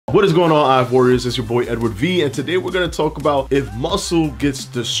What is going on, IF Warriors? It's your boy Edward V, and today we're going to talk about if muscle gets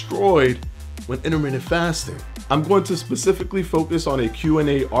destroyed when intermittent fasting. I'm going to specifically focus on a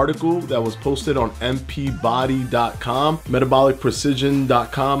Q&A article that was posted on mpbody.com,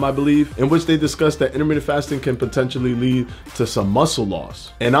 metabolicprecision.com, I believe, in which they discussed that intermittent fasting can potentially lead to some muscle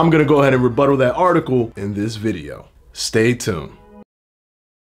loss. And I'm going to go ahead and rebuttal that article in this video. Stay tuned.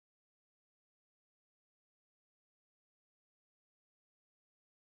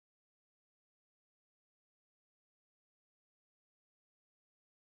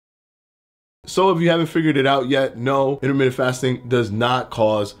 So if you haven't figured it out yet, no, intermittent fasting does not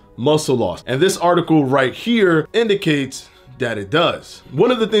cause muscle loss. And this article right here indicates that it does.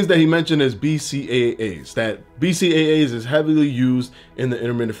 One of the things that he mentioned is BCAAs, that BCAAs is heavily used in the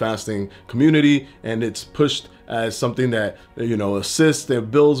intermittent fasting community, and it's pushed as something that, you know, assists, that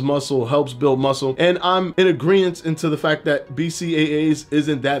builds muscle, helps build muscle. And I'm in agreement into the fact that BCAAs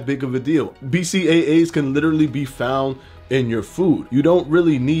isn't that big of a deal. BCAAs can literally be found in your food. You don't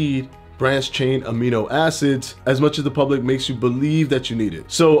really need branched chain amino acids as much as the public makes you believe that you need it.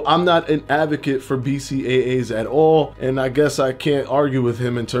 So I'm not an advocate for BCAAs at all, and I guess I can't argue with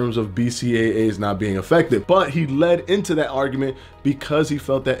him in terms of BCAAs not being effective, but he led into that argument because he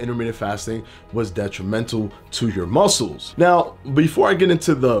felt that intermittent fasting was detrimental to your muscles. Now, before I get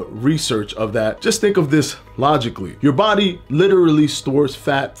into the research of that, just think of this logically. Your body literally stores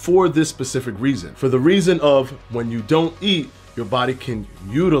fat for this specific reason, for the reason of when you don't eat, your body can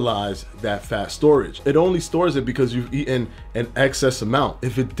utilize that fat storage. It only stores it because you've eaten an excess amount.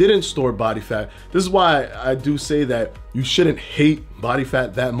 If it didn't store body fat, this is why I do say that you shouldn't hate body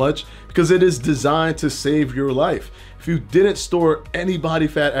fat that much, because it is designed to save your life. If you didn't store any body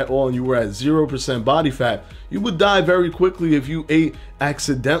fat at all and you were at 0% body fat, you would die very quickly if you ate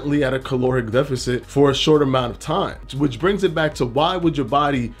accidentally at a caloric deficit for a short amount of time. Which brings it back to, why would your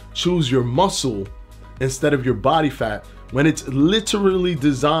body choose your muscle instead of your body fat when it's literally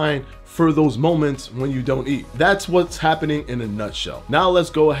designed for those moments when you don't eat? That's what's happening in a nutshell. Now let's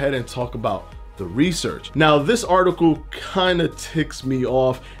go ahead and talk about the research. Now this article kind of ticks me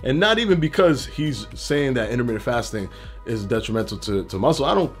off, and not even because he's saying that intermittent fasting is detrimental to muscle.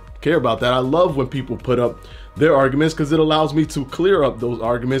 I don't care about that. I love when people put up their arguments because it allows me to clear up those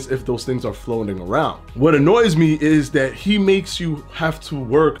arguments if those things are floating around. What annoys me is that he makes you have to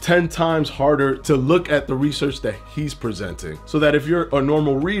work 10 times harder to look at the research that he's presenting, so that if you're a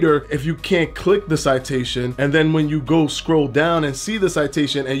normal reader, if you can't click the citation, and then when you go scroll down and see the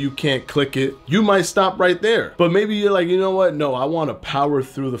citation and you can't click it, you might stop right there. But maybe you're like, you know what? No, I want to power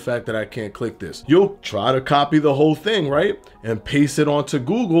through the fact that I can't click this. You'll try to copy the whole thing, right? And paste it onto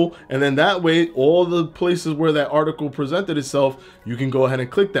Google, and then that way, all the places where that article presented itself, you can go ahead and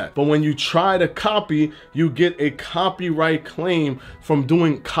click that. But when you try to copy, you get a copyright claim from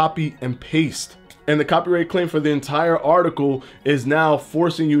doing copy and paste. And the copyright claim for the entire article is now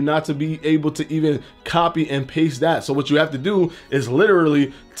forcing you not to be able to even copy and paste that. So what you have to do is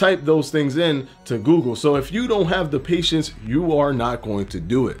literally type those things in to Google. So if you don't have the patience, you are not going to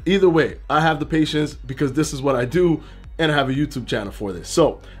do it. Either way, I have the patience because this is what I do, and I have a YouTube channel for this.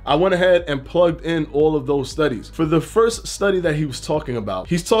 So I went ahead and plugged in all of those studies. For the first study that he was talking about,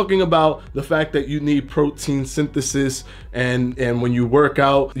 he's talking about the fact that you need protein synthesis, and when you work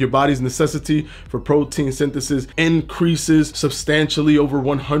out, your body's necessity for protein synthesis increases substantially over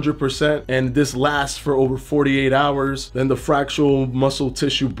 100%, and this lasts for over 48 hours. Then the fractional muscle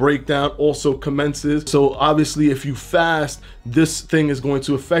tissue breakdown also commences. So obviously if you fast, this thing is going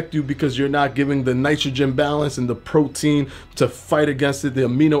to affect you because you're not giving the nitrogen balance and the protein to fight against it, the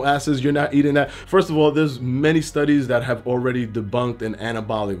amino acids, you're not eating that. First of all, there's many studies that have already debunked an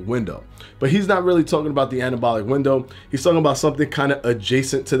anabolic window, but he's not really talking about the anabolic window. He's talking about something kind of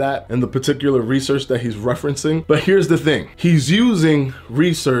adjacent to that in the particular research that he's referencing. But here's the thing, he's using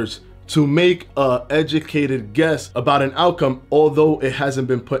research to make an educated guess about an outcome, although it hasn't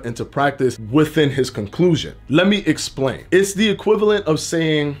been put into practice within his conclusion. Let me explain. It's the equivalent of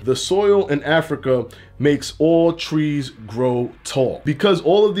saying the soil in Africa makes all trees grow tall. Because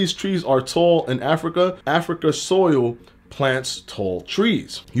all of these trees are tall in Africa, Africa's soil plants tall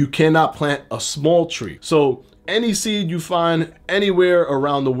trees. You cannot plant a small tree. So any seed you find anywhere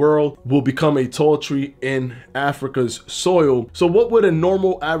around the world will become a tall tree in Africa's soil. So what would a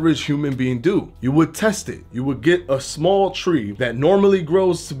normal average human being do? You would test it. You would get a small tree that normally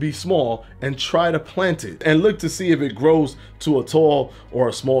grows to be small and try to plant it and look to see if it grows to a tall or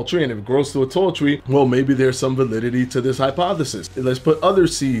a small tree. And if it grows to a tall tree, well, maybe there's some validity to this hypothesis. Let's put other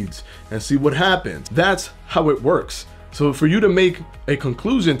seeds and see what happens. That's how it works. So for you to make a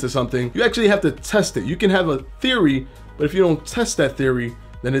conclusion to something, you actually have to test it. You can have a theory, but if you don't test that theory,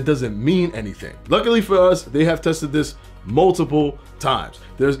 then it doesn't mean anything. Luckily for us, they have tested this multiple times.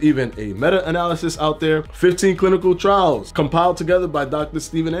 There's even a meta-analysis out there, 15 clinical trials compiled together by Dr.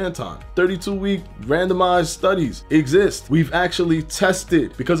 Stephen Anton. 32-week randomized studies exist. We've actually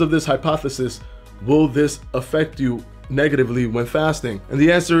tested, because of this hypothesis, will this affect you negatively when fasting? And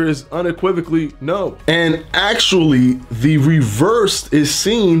the answer is unequivocally no. And actually, the reverse is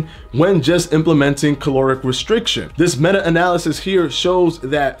seen when just implementing caloric restriction. This meta-analysis here shows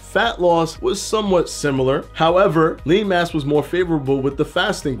that fat loss was somewhat similar. However, lean mass was more favorable with the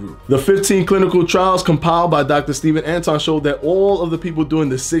fasting group. The 15 clinical trials compiled by Dr. Stephen Anton showed that all of the people doing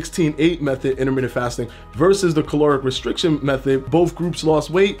the 16-8 method intermittent fasting versus the caloric restriction method, both groups lost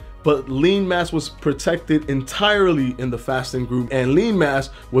weight, but lean mass was protected entirely in the fasting group, and lean mass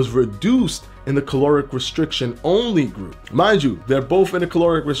was reduced in the caloric restriction only group. Mind you, they're both in a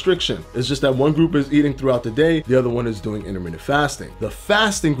caloric restriction. It's just that one group is eating throughout the day, the other one is doing intermittent fasting. The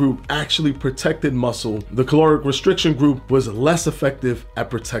fasting group actually protected muscle. The caloric restriction group was less effective at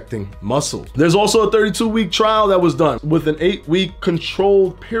protecting muscle. There's also a 32-week trial that was done with an 8-week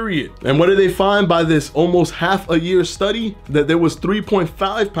controlled period. And what did they find by this almost half a year study? That there was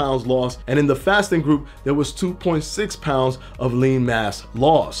 3.5 pounds lost, and in the fasting group, there was 2.6 pounds of lean mass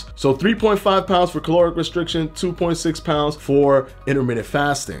loss. So 3.5 pounds for caloric restriction, 2.6 pounds for intermittent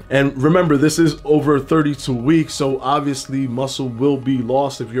fasting. And remember, this is over 32 weeks, so obviously muscle will be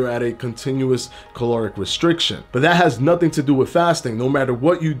lost if you're at a continuous caloric restriction. But that has nothing to do with fasting. No matter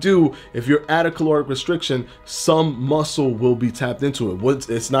what you do, if you're at a caloric restriction, some muscle will be tapped into it.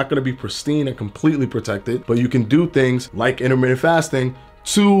 It's not going to be pristine and completely protected, but you can do things like intermittent fasting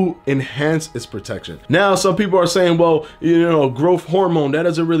to enhance its protection. Now, some people are saying, well, you know, growth hormone, that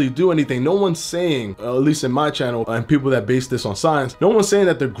doesn't really do anything. No one's saying, at least in my channel and people that base this on science, no one's saying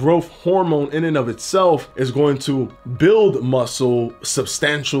that the growth hormone in and of itself is going to build muscle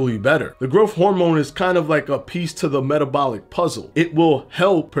substantially better. The growth hormone is kind of like a piece to the metabolic puzzle. It will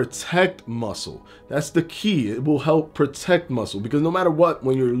help protect muscle. That's the key. It will help protect muscle, because no matter what,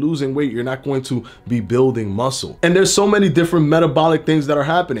 when you're losing weight, you're not going to be building muscle. And there's so many different metabolic things that are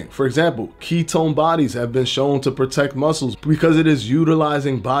happening. For example, ketone bodies have been shown to protect muscles because it is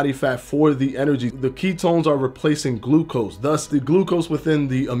utilizing body fat for the energy. The ketones are replacing glucose. Thus, the glucose within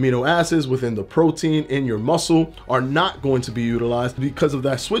the amino acids, within the protein in your muscle are not going to be utilized. Because of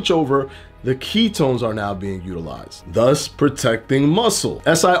that switchover, the ketones are now being utilized, thus protecting muscle.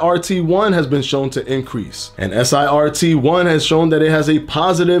 SIRT1 has been shown to increase, and SIRT1 has shown that it has a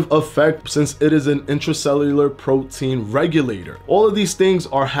positive effect since it is an intracellular protein regulator. All of these things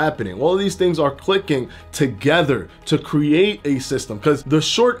are happening. All of these things are clicking together to create a system, because the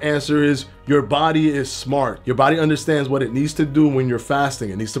short answer is your body is smart. Your body understands what it needs to do when you're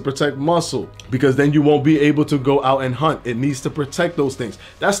fasting. It needs to protect muscle, because then you won't be able to go out and hunt. It needs to protect those things.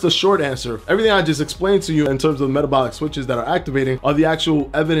 That's the short answer. Everything I just explained to you in terms of metabolic switches that are activating are the actual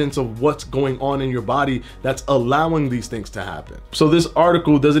evidence of what's going on in your body that's allowing these things to happen. So this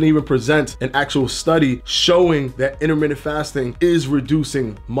article doesn't even present an actual study showing that intermittent fasting is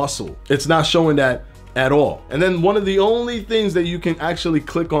reducing muscle. It's not showing that at all. And then one of the only things that you can actually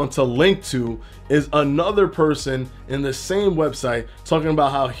click on to link to is another person in the same website talking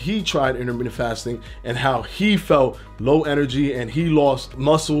about how he tried intermittent fasting and how he felt low energy and he lost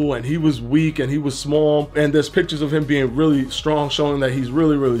muscle and he was weak and he was small. And there's pictures of him being really strong, showing that he's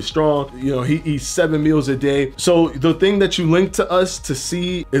really, really strong. You know, he eats 7 meals a day. So the thing that you link to us to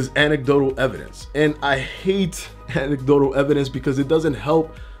see is anecdotal evidence. And I hate anecdotal evidence because it doesn't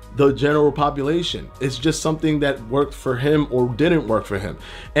help the general population. It's just something that worked for him or didn't work for him.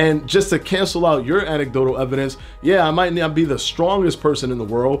 And just to cancel out your anecdotal evidence, yeah, I might not be the strongest person in the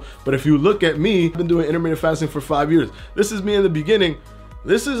world, but if you look at me, I've been doing intermittent fasting for 5 years. This is me in the beginning.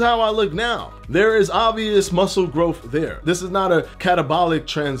 This is how I look now. There is obvious muscle growth there. This is not a catabolic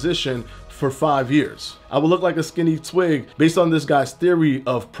transition for 5 years. I would look like a skinny twig based on this guy's theory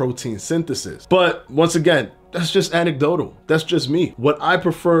of protein synthesis. But once again, that's just anecdotal. That's just me. What I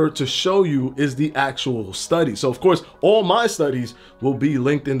prefer to show you is the actual study. So of course, all my studies will be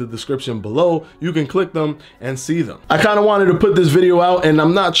linked in the description below. You can click them and see them. I kind of wanted to put this video out, and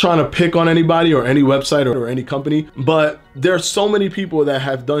I'm not trying to pick on anybody or any website or any company, but there are so many people that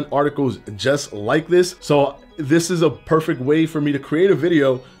have done articles just like this. So this is a perfect way for me to create a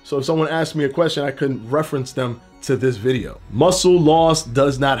video. So if someone asks me a question, I can reference them to this video. Muscle loss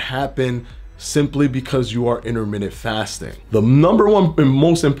does not happen simply because you are intermittent fasting. The number one and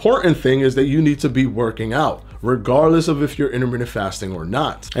most important thing is that you need to be working out, regardless of if you're intermittent fasting or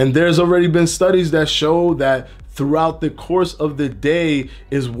not. And there's already been studies that show that throughout the course of the day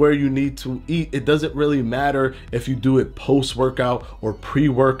is where you need to eat. It doesn't really matter if you do it post-workout or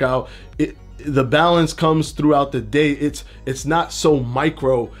pre-workout. The balance comes throughout the day. It's not so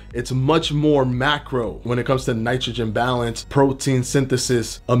micro, it's much more macro when it comes to nitrogen balance, protein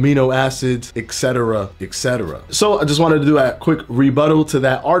synthesis, amino acids, etc., etc. So I just wanted to do a quick rebuttal to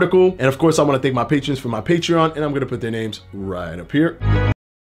that article. And of course, I want to thank my patrons for my Patreon, and I'm going to put their names right up here.